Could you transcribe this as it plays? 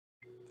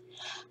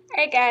All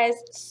right, guys.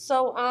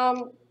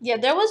 So, yeah,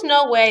 there was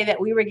no way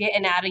that we were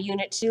getting out of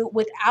Unit 2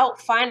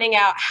 without finding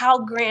out how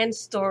Gran's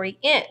story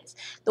ends.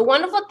 The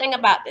wonderful thing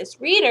about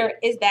this reader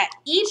is that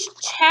each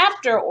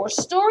chapter or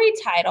story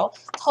title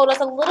told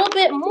us a little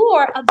bit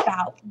more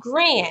about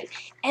Gran.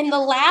 And the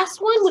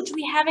last one, which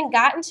we haven't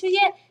gotten to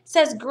yet,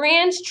 says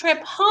Gran's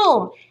trip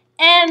home.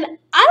 And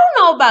I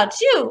don't know about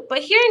you, but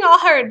hearing all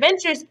her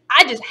adventures,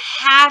 I just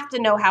have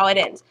to know how it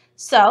ends.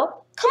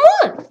 So, come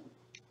on.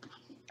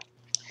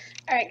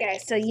 All right,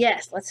 guys, so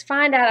yes, let's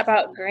find out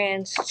about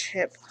Gran's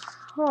trip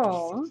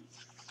home,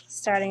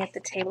 starting at the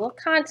table of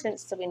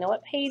contents so we know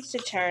what page to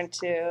turn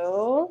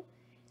to.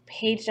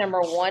 Page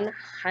number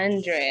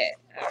 100.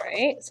 All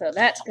right, so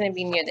that's going to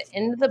be near the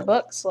end of the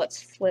book, so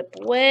let's flip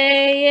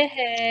way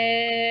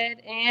ahead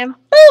and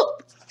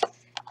boop!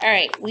 All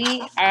right,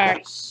 we are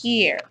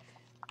here.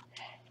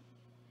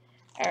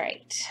 All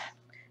right,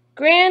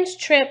 Gran's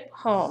trip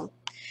home.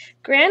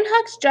 Gran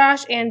hugs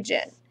Josh and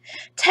Jen.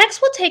 Tex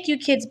will take you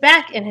kids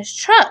back in his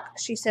truck,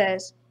 she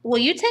says. Will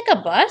you take a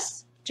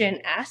bus?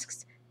 Jen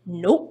asks.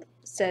 Nope,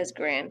 says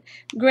Gran.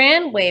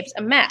 Gran waves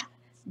a map.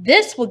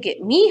 This will get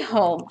me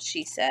home,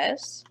 she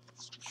says.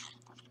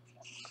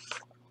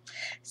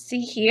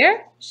 See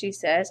here, she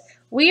says.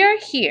 We are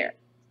here.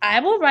 I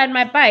will ride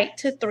my bike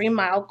to 3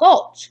 Mile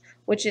Gulch,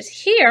 which is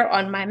here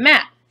on my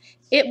map.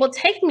 It will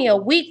take me a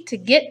week to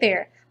get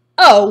there.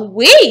 A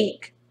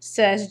week,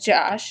 says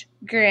Josh.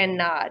 Gran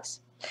nods.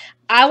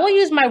 I will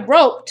use my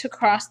rope to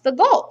cross the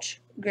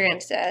gulch, Gran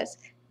says.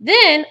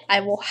 Then I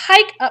will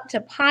hike up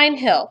to Pine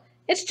Hill.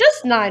 It's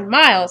just 9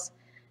 miles.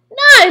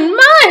 9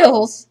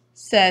 miles,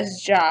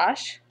 says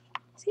Josh.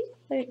 See,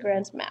 look at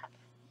Gran's map.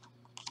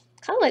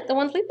 Kind of like the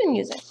ones we've been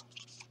using.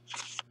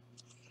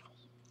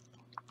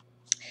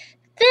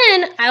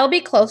 Then I will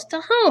be close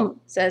to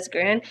home, says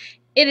Gran.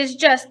 It is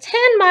just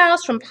 10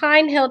 miles from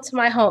Pine Hill to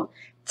my home.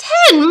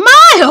 10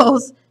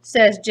 miles,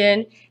 says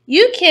Jen.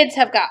 You kids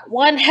have got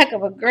one heck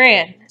of a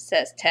Gran,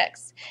 says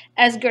Tex.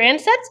 As Gran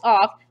sets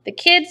off, the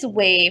kids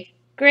wave.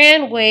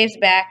 Gran waves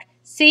back.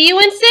 See you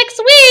in 6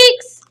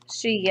 weeks,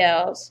 she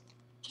yells.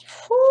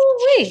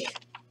 Whoo-wee.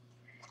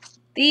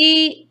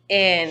 The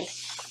end.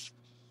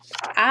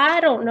 I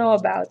don't know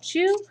about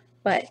you,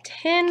 but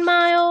 10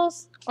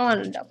 miles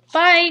on the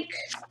bike.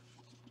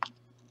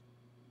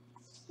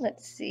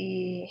 Let's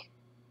see.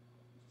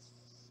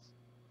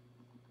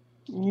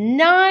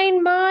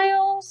 9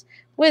 miles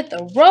with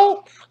a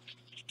rope.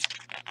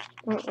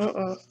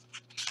 That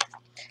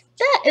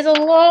is a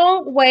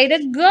long way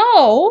to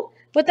go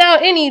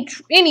without any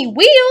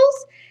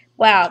wheels.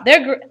 Wow,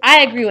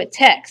 I agree with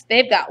Tex.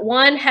 They've got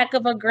one heck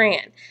of a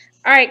Gran.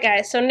 All right,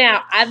 guys, so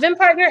now I've been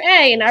partner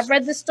A and I've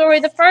read the story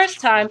the first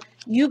time.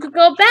 You could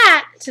go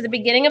back to the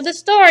beginning of the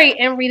story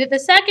and read it the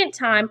second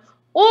time.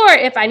 Or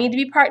if I need to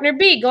be partner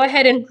B, go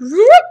ahead and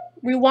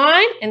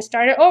rewind and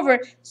start it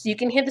over so you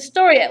can hear the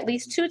story at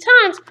least 2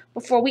 times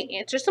before we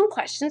answer some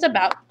questions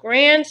about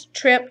Gran's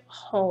trip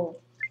home.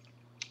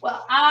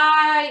 Well,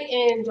 I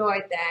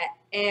enjoyed that,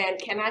 and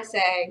can I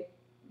say,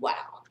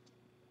 wow.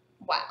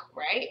 Wow,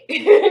 right?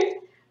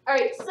 All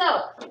right,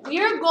 so we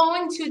are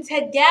going to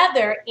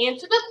together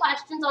answer the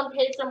questions on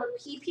page number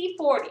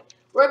PP40.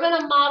 We're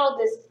going to model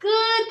this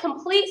good,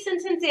 complete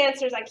sentence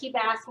answers I keep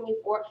asking you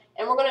for,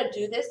 and we're going to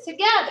do this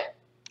together.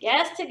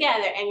 Yes,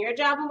 together. And your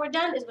job when we're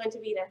done is going to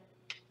be to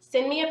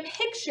send me a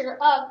picture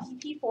of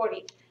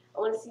PP40. I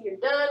want to see your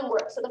done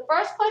work. So the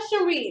first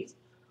question reads,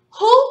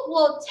 who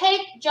will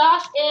take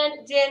Josh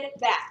and Jen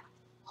back?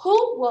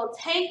 Who will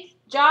take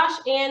Josh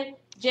and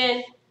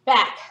Jen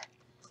back?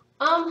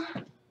 I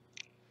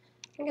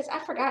guess I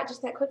forgot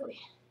just that quickly.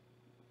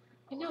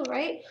 I know,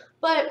 right?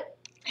 But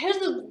here's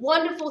the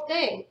wonderful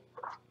thing.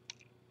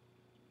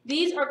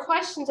 These are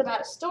questions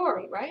about a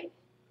story, right?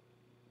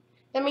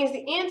 That means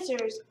the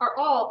answers are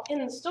all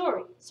in the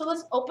story. So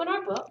let's open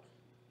our book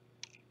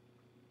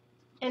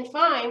and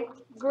find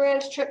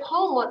Gran's trip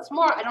home once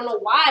more. I don't know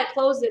why I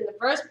closed it in the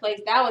first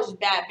place. That was just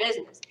bad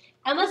business.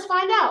 And let's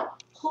find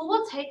out who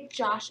will take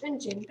Josh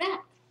and Jen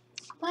back.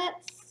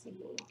 Let's see.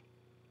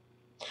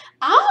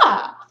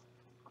 Ah!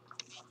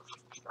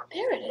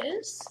 There it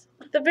is.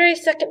 The very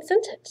second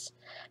sentence.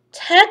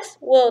 Tex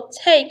will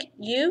take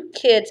you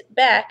kids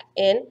back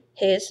in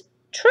his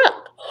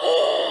truck.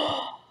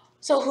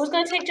 So who's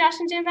going to take Josh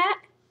and Jen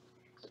back?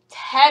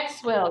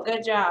 Tex will.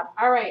 Good job.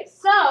 All right.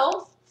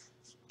 So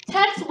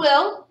Tex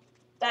will.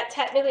 That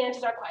technically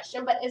answers our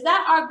question. But is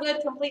that our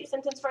good complete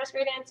sentence first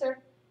grade answer?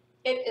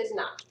 It is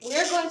not.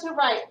 We're going to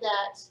write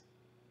that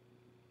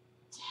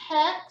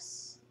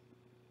Tex.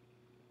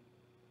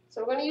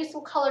 So we're going to use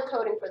some color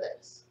coding for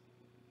this.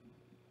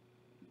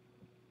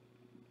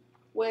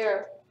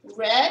 Where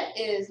red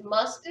is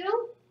must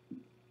do.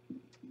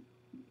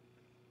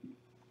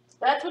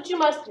 That's what you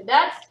must do.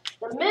 That's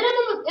the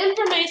minimum of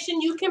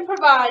information you can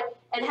provide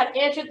and have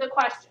answered the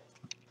question.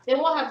 Then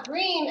we'll have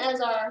green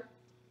as our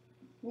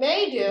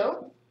may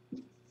do.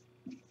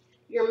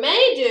 Your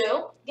may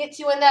do gets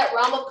you in that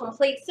realm of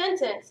complete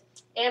sentence.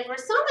 And for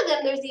some of them,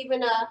 there's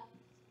even a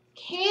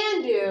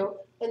can do,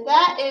 And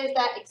that is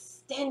that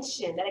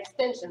extension,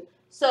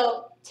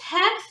 So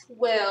Tex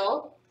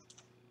will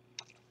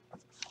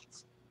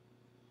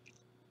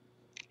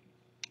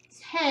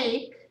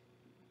take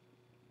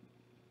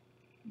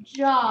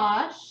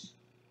Josh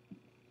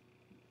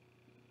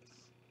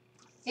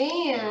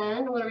and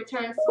I'm going to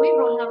return sweet. I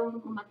don't have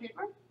them on my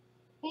paper.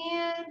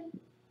 And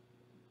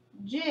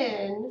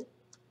Jen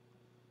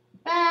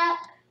back.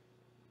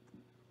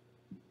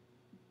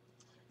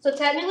 So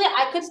technically,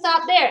 I could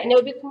stop there, and it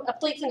would be a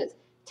complete sentence.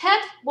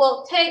 Tex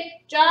will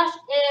take Josh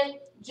and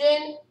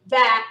Jen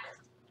back.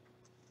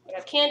 What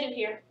I can do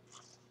here.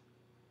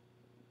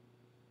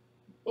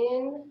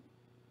 In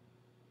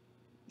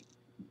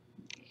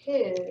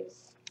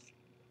his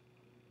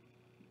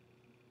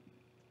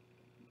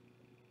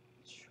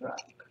truck.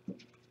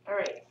 All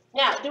right.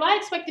 Now, do I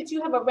expect that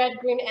you have a red,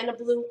 green, and a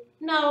blue?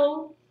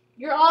 No.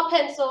 You're all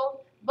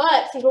pencil.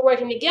 But since we're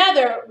working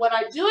together, what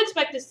I do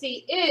expect to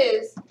see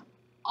is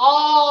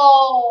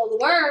all the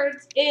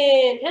words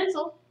in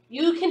pencil.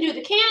 You can do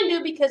the can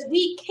do because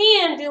we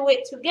can do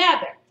it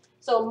together.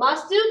 So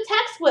must do,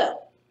 Tex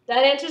will.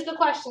 That answers the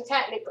question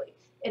technically.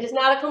 It is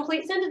not a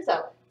complete sentence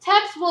though.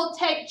 Tex will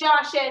take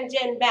Josh and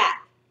Jen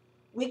back.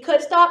 We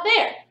could stop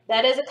there.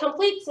 That is a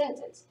complete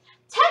sentence.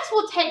 Tex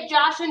will take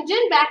Josh and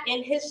Jen back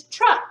in his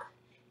truck.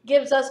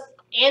 Gives us,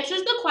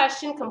 answers the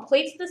question,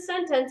 completes the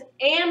sentence,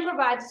 and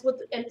provides us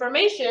with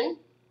information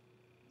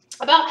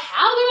about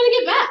how they're going to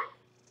get back.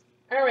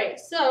 All right,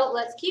 so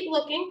let's keep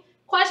looking.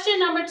 Question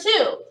number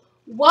 2.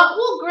 What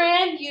will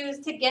Gran use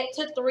to get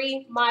to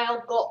 3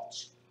 Mile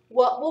Gulch?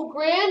 What will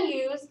Gran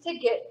use to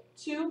get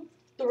to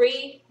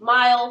 3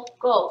 Mile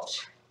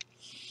Gulch?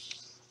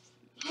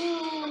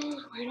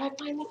 Where do I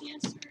find the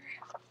answer?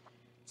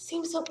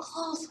 Seems so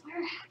close.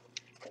 Where?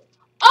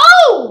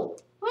 Oh,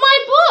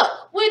 my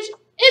book, which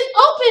is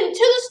open to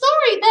the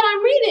story that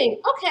I'm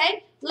reading.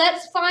 Okay,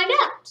 let's find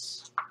out.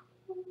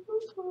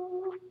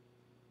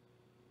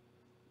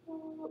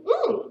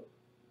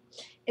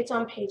 It's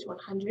on page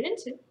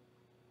 102.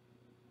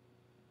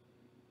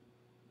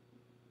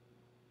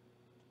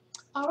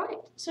 All right,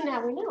 so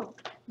now we know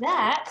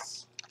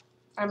that's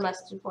our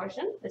must-do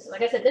portion. This is,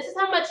 like I said, this is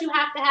how much you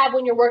have to have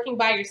when you're working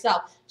by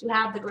yourself to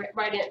have the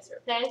right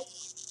answer, okay?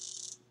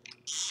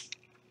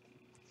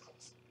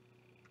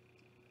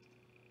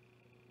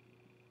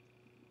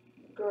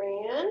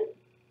 Gran.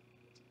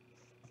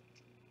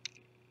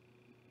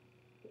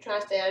 I'm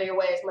trying to stay out of your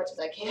way as much as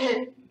I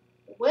can.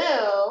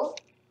 Will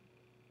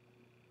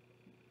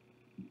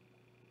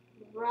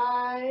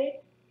ride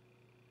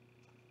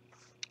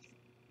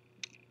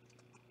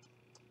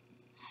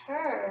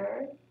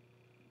her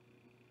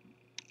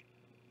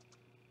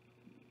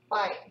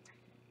bike.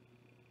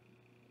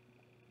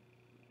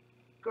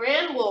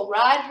 Gran will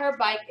ride her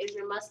bike is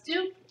your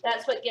must-do.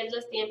 That's what gives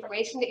us the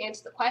information to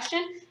answer the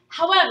question.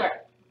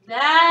 However,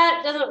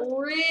 that doesn't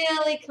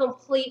really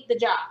complete the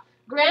job.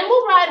 Gran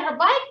will ride her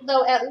bike,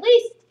 though, at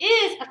least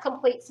is a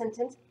complete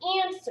sentence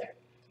answer.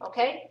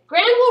 Okay?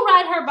 Gran will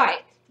ride her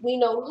bike. We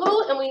know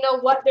who and we know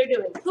what they're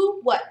doing.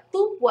 Who, what,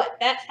 who, what.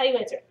 That's how you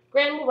answer.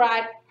 Gran will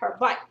ride her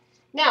bike.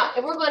 Now,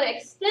 if we're going to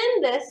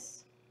extend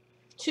this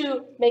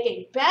to make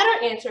a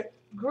better answer,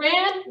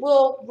 Gran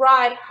will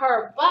ride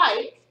her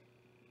bike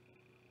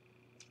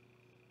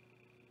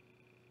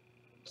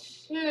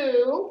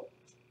to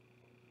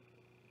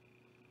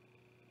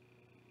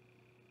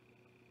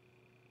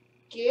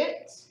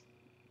get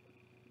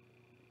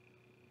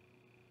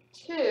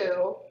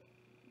to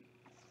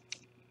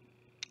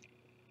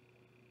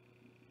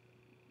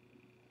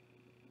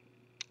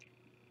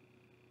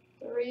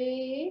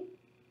Three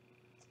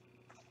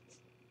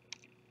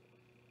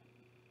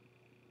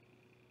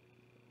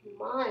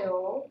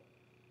Mile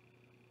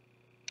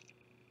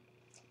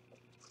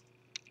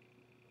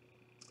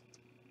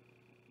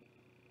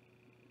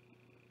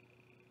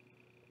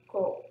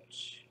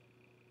Gulch.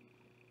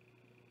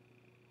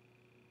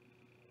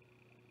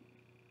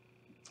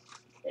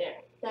 There,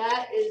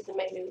 that is the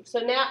menu. So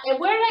now, and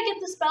where did I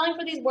get the spelling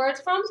for these words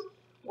from?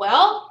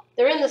 Well,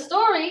 they're in the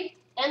story,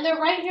 and they're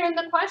right here in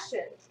the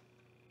question.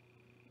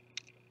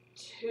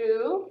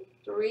 2,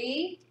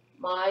 3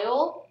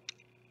 Mile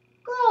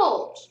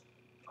Gulch.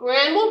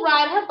 Gran will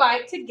ride her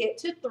bike to get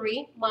to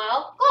 3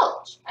 Mile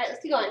Gulch. All right,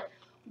 let's keep going.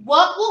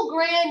 What will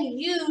Gran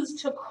use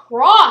to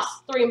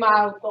cross 3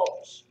 Mile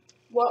Gulch?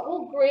 What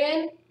will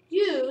Gran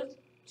use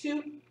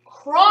to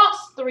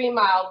cross 3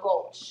 Mile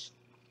Gulch?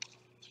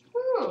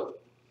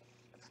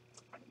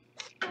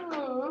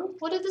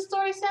 What did the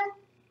story say?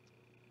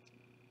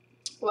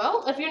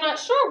 Well, if you're not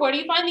sure, where do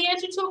you find the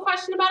answer to a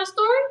question about a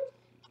story?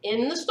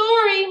 In the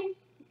story.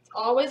 It's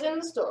always in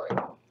the story.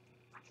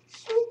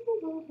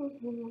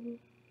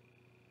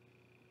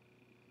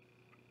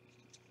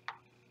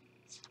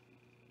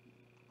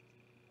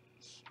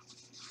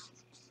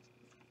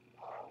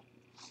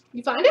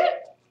 You find it?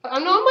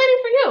 I'm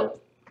waiting for you.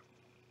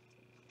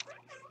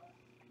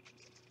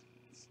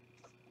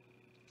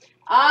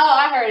 Oh,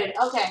 I heard it.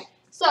 Okay.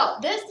 So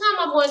this time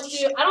I'm going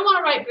to, I don't want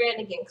to write Gran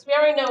again because we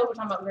already know what we're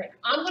talking about Gran.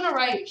 I'm going to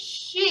write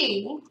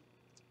she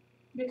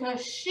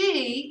because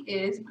she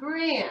is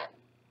Gran.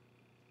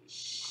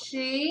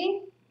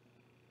 She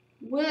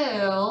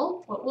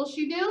will, what will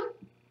she do?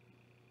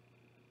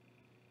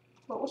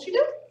 What will she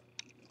do?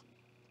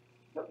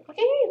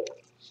 Okay,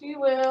 she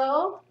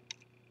will,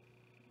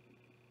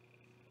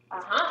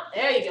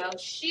 there you go.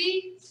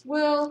 She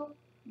will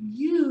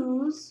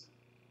use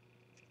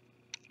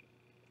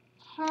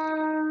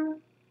her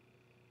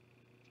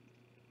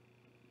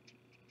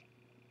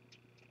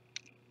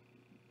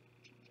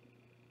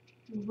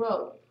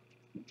rope.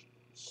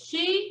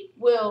 She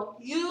will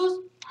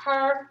use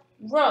her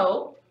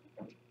rope.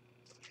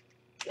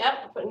 Yep,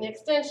 I put an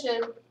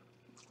extension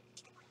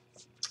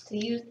to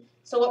use.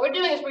 So what we're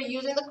doing is we're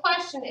using the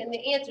question and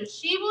the answer.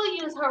 She will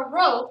use her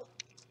rope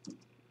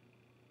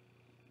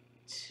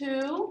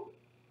to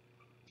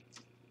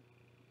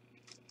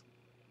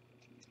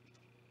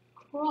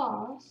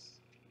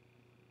cross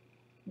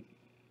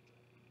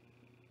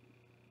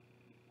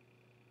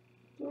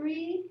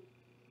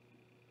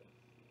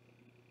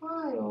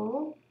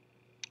 3-mile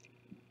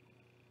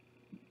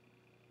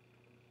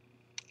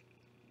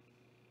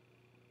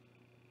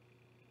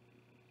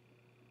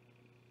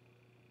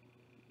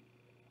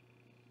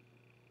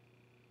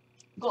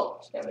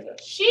gulch. There we go.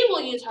 She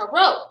will use her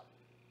rope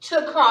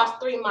to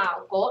cross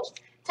 3-mile gulch.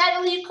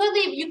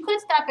 Technically, you could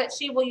stop at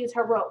she will use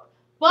her rope.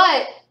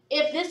 But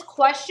if this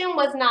question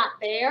was not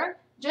there,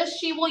 just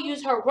she will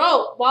use her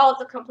rope while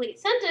it's a complete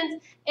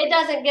sentence, it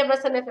doesn't give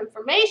us enough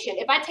information.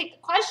 If I take the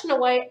question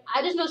away,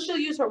 I just know she'll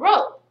use her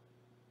rope.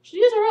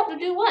 She'll use her rope to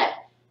do what?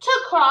 To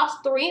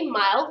cross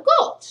 3-mile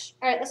gulch.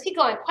 All right, let's keep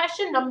going.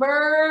 Question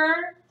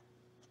number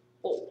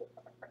 4.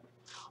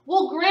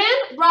 Will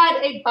Gran ride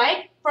a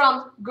bike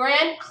from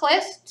Grand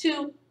Cliffs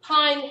to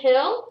Pine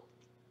Hill?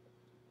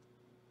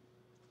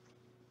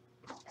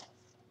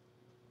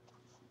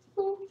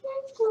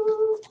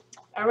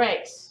 All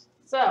right,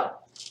 so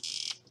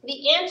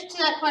the answer to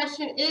that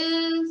question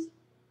is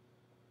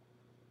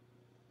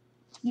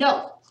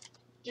no.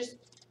 Just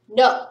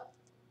no.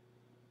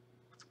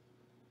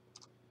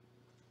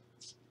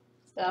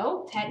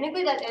 So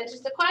technically that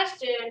answers the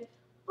question,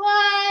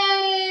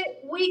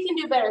 but we can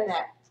do better than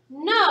that.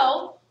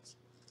 No.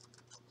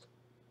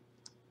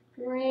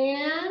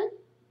 Gran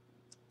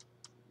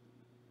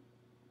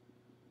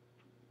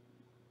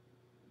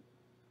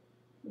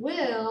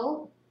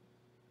will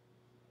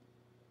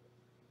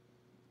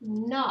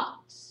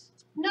not.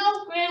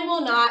 No, Gran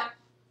will not.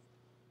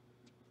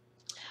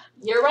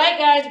 You're right,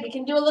 guys. We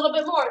can do a little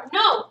bit more.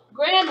 No,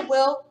 Gran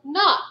will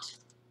not.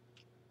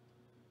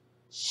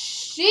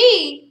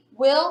 She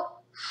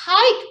will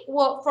hike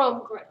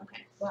from Gran.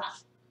 Okay, wow.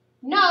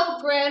 No,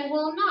 Gran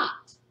will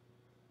not.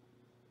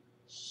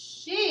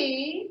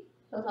 She,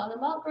 so talking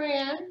about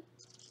Gran,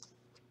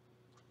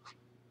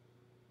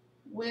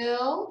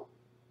 will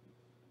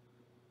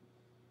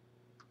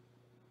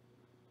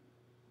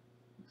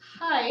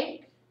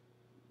hike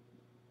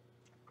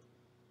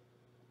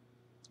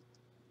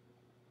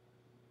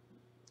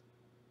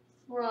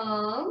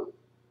from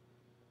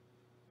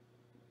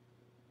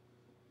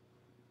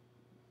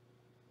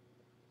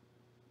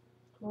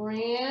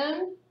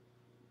Grand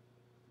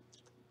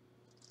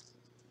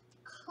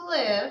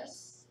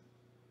Cliffs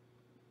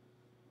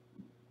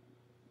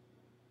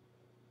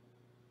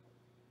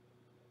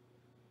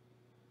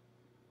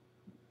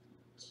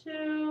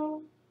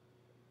to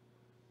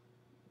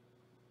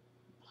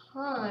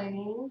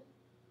Pine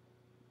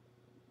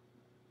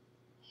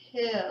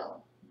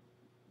Hill.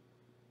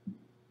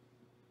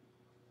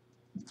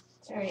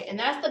 All right, and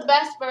that's the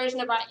best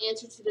version of our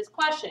answer to this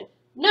question.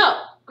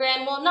 No,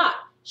 Gran will not.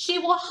 She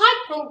will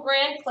hike from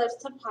Grand Cliffs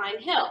to Pine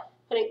Hill.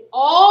 Putting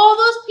all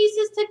those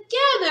pieces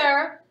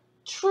together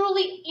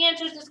truly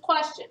answers this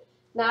question.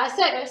 Now,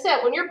 like I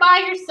said, when you're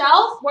by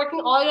yourself, working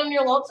all on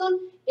your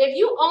lonesome, if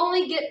you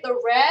only get the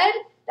red,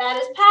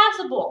 that is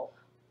passable.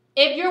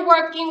 If you're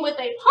working with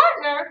a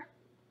partner,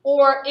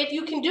 or if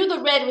you can do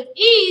the red with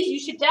ease, you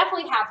should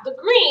definitely have the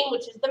green,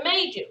 which is the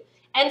Meiju.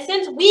 And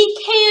since we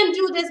can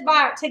do this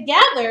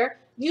together,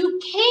 you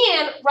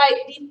can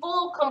write the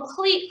full,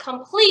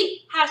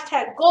 complete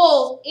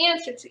 #goals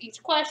answer to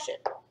each question.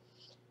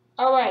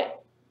 All right.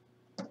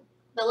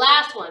 The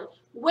last one.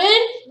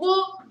 When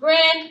will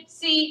Gran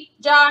see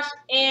Josh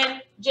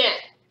and Jen?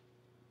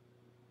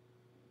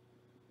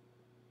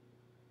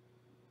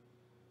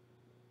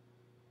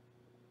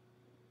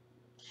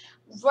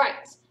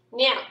 Right.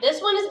 Now,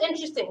 this one is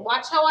interesting.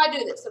 Watch how I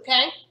do this,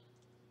 okay?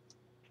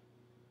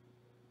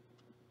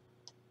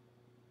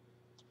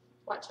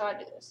 Watch how I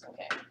do this,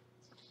 okay?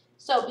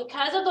 So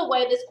because of the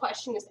way this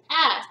question is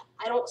asked,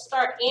 I don't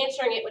start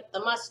answering it with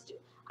the must do.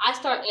 I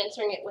start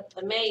answering it with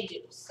the may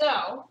do.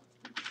 So,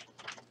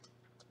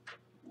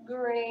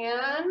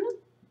 Gran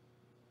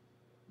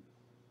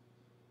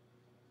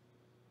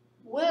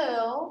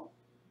will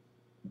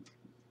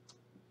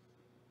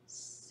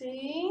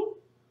see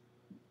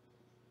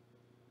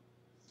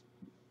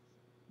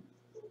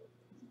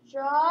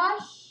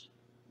Josh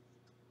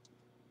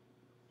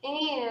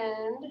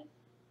and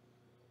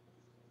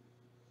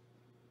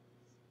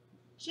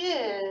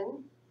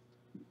Jen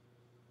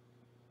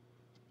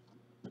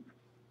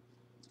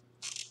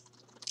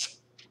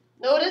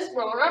Notice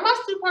we're on our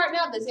must-do part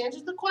now. This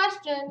answers the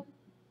question.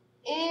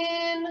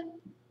 In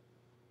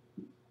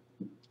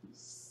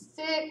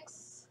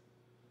 6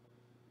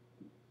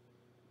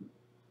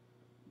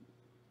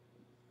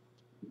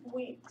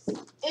 weeks.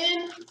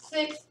 In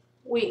 6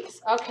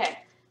 weeks. Okay.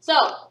 So,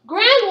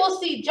 Grand will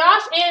see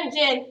Josh and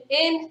Jen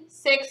in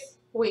 6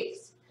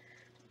 weeks.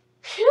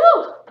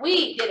 Phew!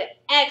 We did an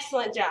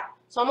excellent job.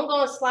 So I'm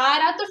going to slide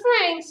out the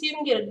frame so you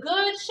can get a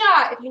good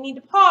shot if you need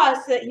to pause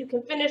so that you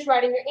can finish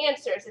writing your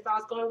answers if I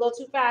was going a little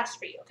too fast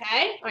for you,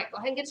 okay? All right, go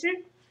ahead and get your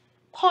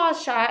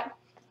pause shot.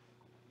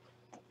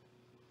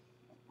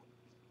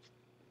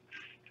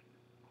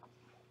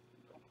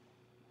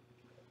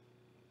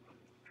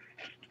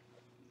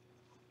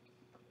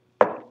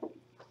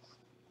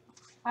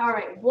 All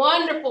right,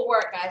 wonderful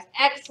work, guys.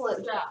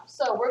 Excellent job.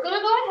 So we're going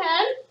to go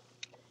ahead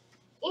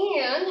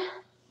and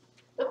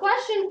the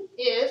question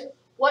is,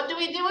 what do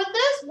we do with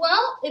this?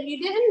 Well, if you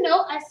didn't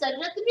know, I said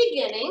it at the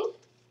beginning.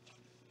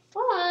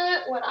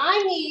 But what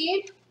I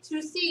need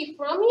to see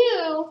from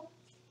you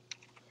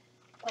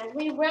as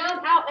we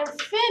round out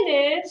and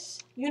finish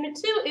Unit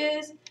 2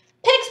 is,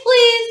 pics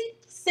please.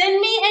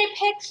 Send me a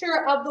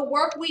picture of the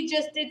work we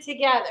just did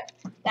together.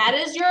 That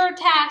is your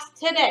task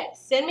today.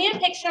 Send me a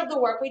picture of the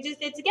work we just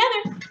did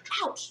together.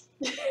 Ouch.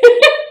 And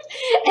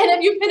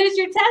if you finish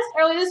your test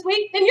early this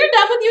week, then you're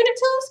done with Unit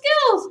 2 of skills.